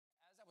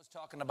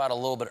Talking about a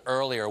little bit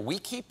earlier, we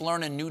keep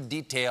learning new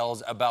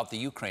details about the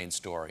Ukraine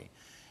story.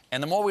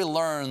 And the more we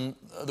learn,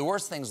 the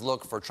worse things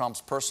look for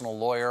Trump's personal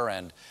lawyer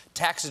and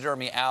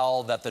taxidermy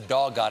owl that the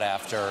dog got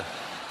after,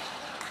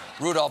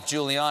 Rudolph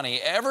Giuliani.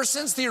 Ever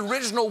since the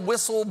original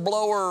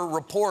whistleblower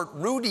report,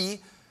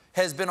 Rudy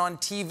has been on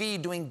TV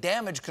doing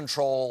damage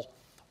control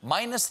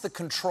minus the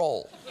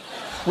control.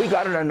 We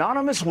got an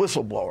anonymous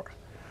whistleblower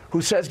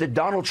who says that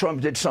Donald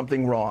Trump did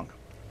something wrong.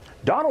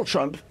 Donald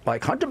Trump,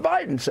 like Hunter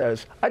Biden,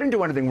 says, I didn't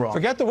do anything wrong.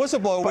 Forget the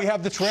whistleblower. We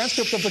have the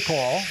transcript of the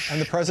call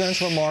and the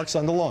president's remarks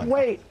on the lawn.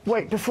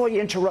 Wait, before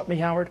you interrupt me,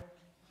 Howard.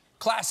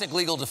 Classic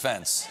legal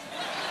defense.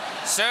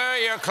 Sir,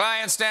 your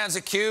client stands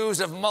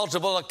accused of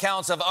multiple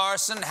accounts of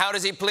arson. How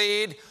does he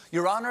plead?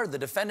 Your Honor, the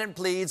defendant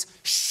pleads,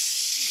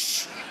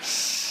 shh,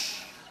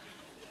 shh.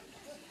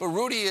 But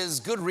Rudy is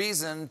good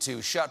reason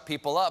to shut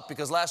people up,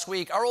 because last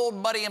week, our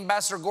old buddy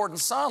Ambassador Gordon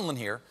Sondland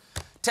here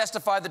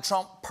testified that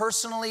Trump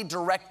personally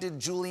directed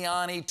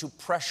Giuliani to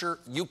pressure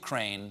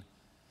Ukraine.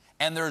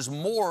 And there's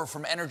more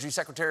from Energy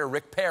Secretary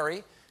Rick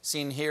Perry,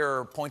 seen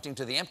here pointing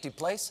to the empty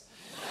place.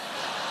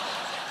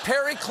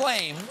 Perry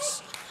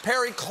claims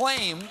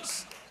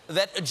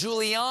that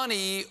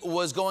Giuliani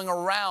was going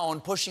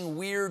around pushing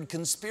weird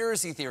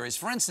conspiracy theories.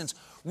 For instance,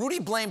 Rudy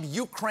blamed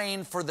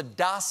Ukraine for the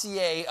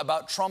dossier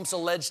about Trump's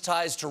alleged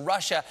ties to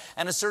Russia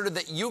and asserted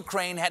that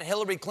Ukraine had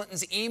Hillary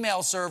Clinton's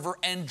email server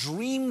and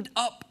dreamed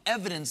up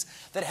evidence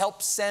that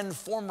helped send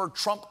former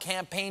Trump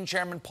campaign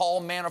chairman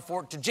Paul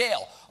Manafort to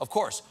jail. Of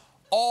course,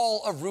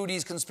 all of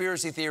Rudy's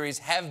conspiracy theories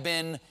have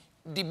been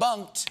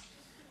debunked,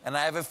 and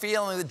I have a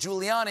feeling that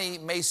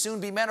Giuliani may soon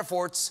be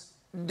Manafort's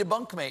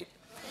debunkmate.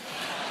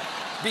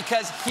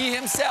 Because he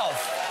himself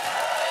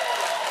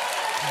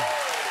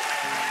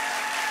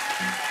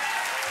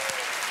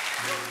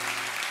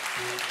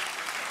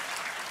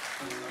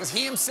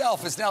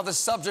is now the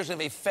subject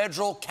of a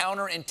federal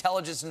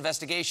counterintelligence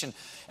investigation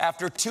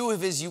after two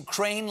of his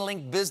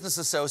Ukraine-linked business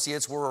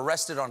associates were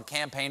arrested on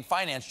campaign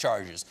finance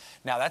charges.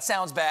 Now, that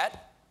sounds bad,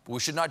 but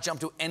we should not jump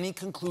to any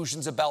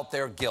conclusions about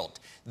their guilt.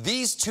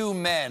 These two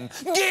men...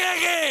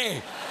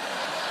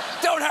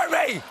 Don't hurt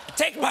me!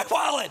 Take my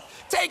wallet!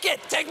 Take it!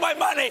 Take my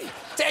money!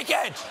 Take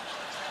it!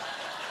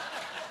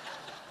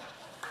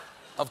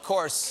 Of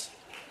course,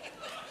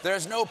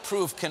 there's no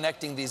proof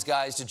connecting these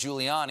guys to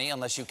Giuliani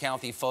unless you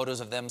count the photos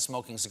of them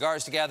smoking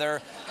cigars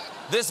together,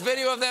 this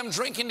video of them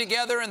drinking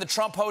together in the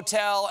Trump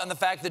Hotel, and the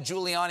fact that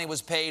Giuliani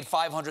was paid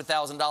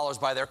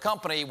 $500,000 by their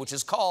company, which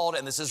is called,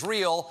 and this is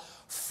real,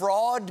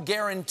 fraud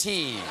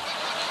guarantee.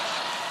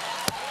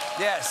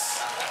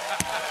 Yes.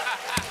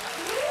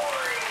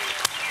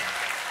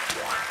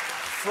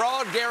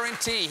 Fraud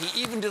guarantee.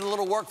 He even did a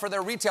little work for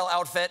their retail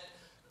outfit,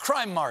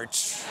 Crime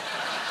March.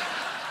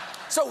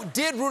 So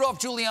did Rudolph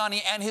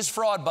Giuliani and his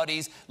fraud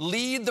buddies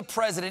lead the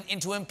president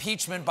into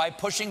impeachment by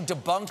pushing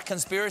debunked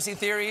conspiracy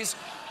theories?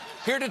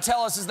 Here to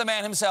tell us is the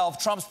man himself,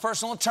 Trump's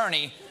personal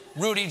attorney,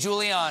 Rudy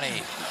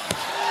Giuliani.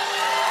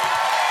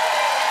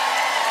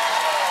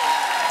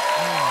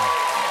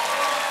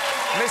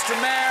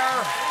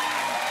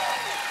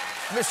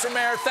 Mr.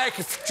 Mayor, thank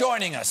you for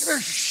joining us.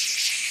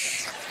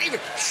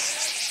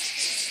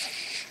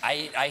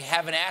 I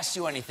haven't asked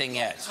you anything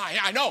yet.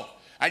 I know,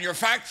 and your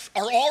facts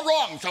are all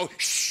wrong, so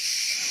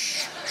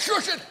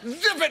shush it,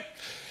 zip it,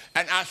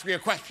 and ask me a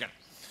question.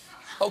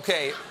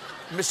 Okay,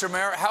 Mr.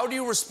 Mayor, how do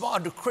you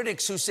respond to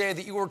critics who say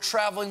that you were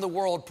traveling the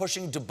world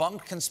pushing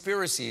debunked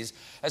conspiracies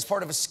as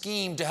part of a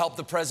scheme to help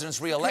the president's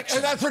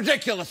re-election? That's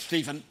ridiculous,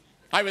 Stephen.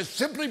 I was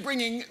simply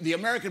bringing the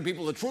American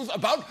people the truth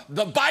about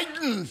the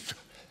Bidens,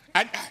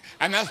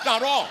 and that's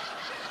not all.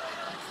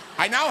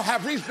 I now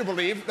have reason to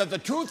believe that the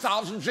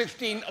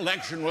 2016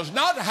 election was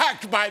not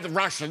hacked by the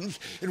Russians.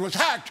 It was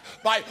hacked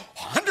by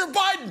Hunter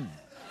Biden,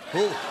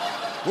 who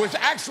was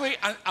actually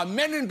a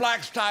Men in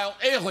Black style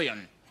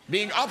alien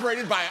being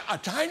operated by a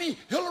tiny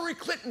Hillary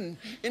Clinton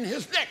in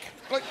his neck.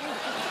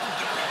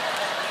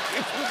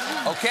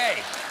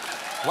 Okay.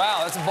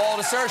 Wow, that's a bold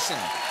assertion.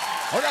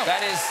 Oh, no.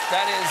 That is...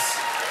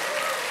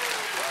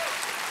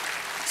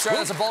 Sir,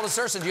 that's a bold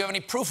assertion. Do you have any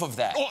proof of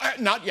that? Oh,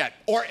 not yet,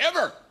 or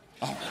ever.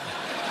 Oh.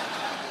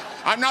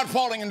 I'm not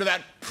falling into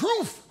that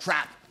proof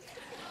trap.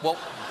 Well...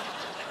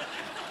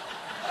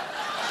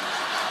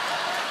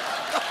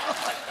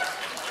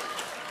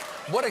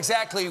 What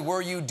exactly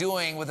were you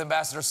doing with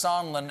Ambassador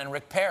Sondland and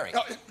Rick Perry?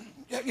 Well,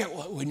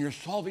 when you're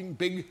solving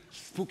big,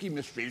 spooky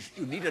mysteries,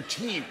 you need a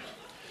team.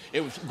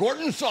 It was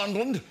Gordon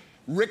Sondland,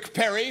 Rick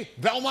Perry,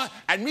 Velma,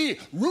 and me,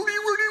 Rudy.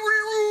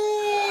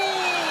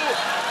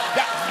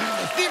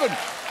 Now, Stephen,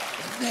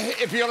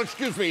 if you'll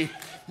excuse me,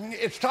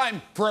 it's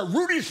time for a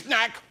Rudy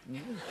snack.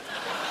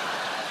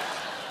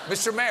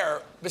 Mr.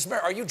 Mayor,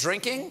 are you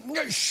drinking?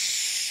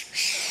 Shh.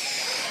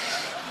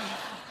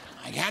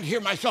 I can't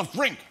hear myself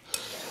drink.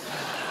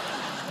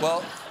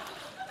 Well,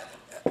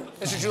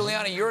 Mr.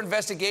 Giuliani, your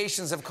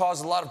investigations have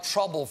caused a lot of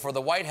trouble for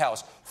the White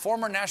House.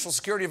 Former National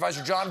Security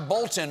Advisor John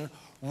Bolton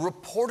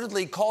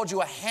reportedly called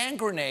you a hand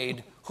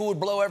grenade who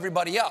would blow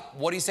everybody up.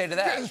 What do you say to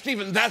that?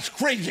 Stephen, that's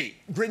crazy.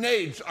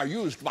 Grenades are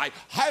used by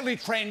highly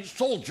trained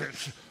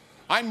soldiers.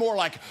 I'm more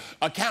like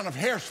a can of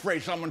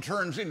hairspray someone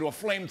turns into a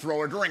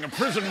flamethrower during a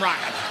prison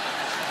riot.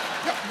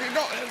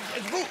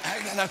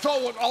 That's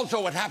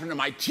also what happened to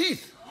my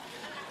teeth.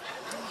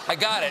 I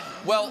got it.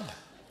 Well,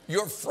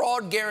 your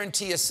fraud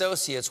guarantee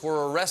associates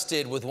were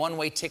arrested with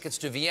one-way tickets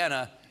to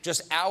Vienna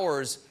just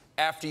hours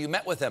after you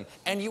met with them.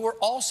 And you were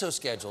also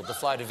scheduled to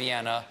fly to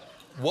Vienna.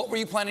 What were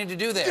you planning to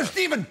do there?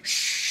 Stephen,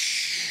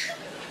 shh.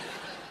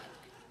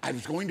 I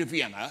was going to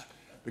Vienna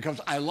because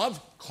I love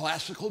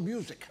classical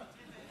music.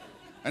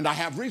 And I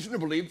have reason to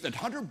believe that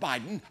Hunter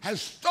Biden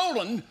has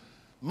stolen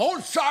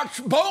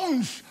Mozart's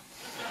bones.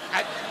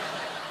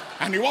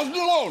 And he wasn't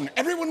alone.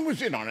 Everyone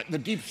was in on it. The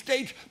deep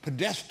state,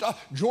 Podesta,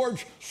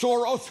 George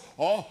Soros,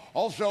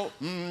 also,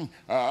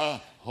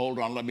 hold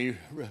on, let me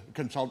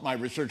consult my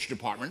research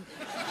department.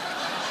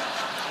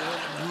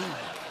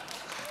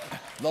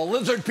 The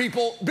lizard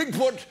people,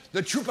 Bigfoot,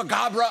 the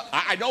chupacabra,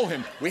 I know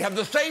him. We have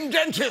the same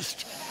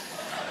dentist.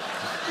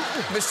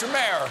 Mr.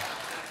 Mayor,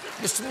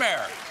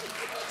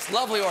 it's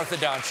lovely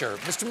orthodonture.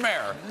 Mr.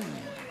 Mayor,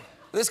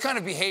 this kind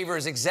of behavior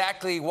is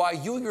exactly why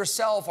you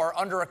yourself are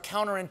under a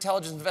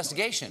counterintelligence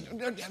investigation.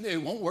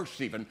 It won't work,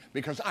 Stephen,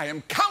 because I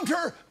am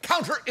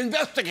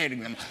counter-investigating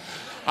them.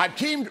 I've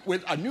teamed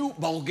with a new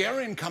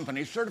Bulgarian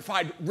company,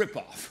 certified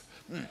ripoff.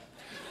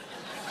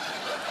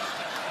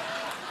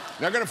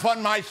 They're going to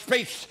fund my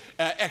space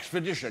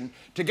expedition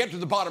to get to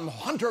the bottom of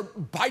Hunter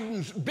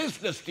Biden's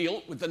business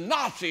deal with the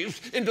Nazis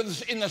in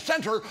the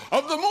center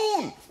of the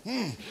moon.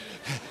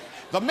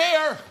 The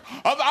mayor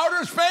of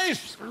outer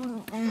space.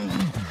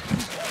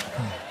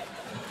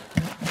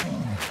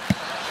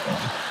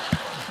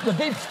 The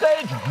deep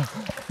state.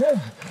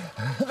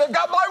 They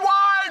got my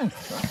wine.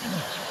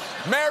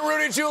 Mayor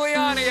Rudy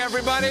Giuliani,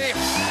 everybody.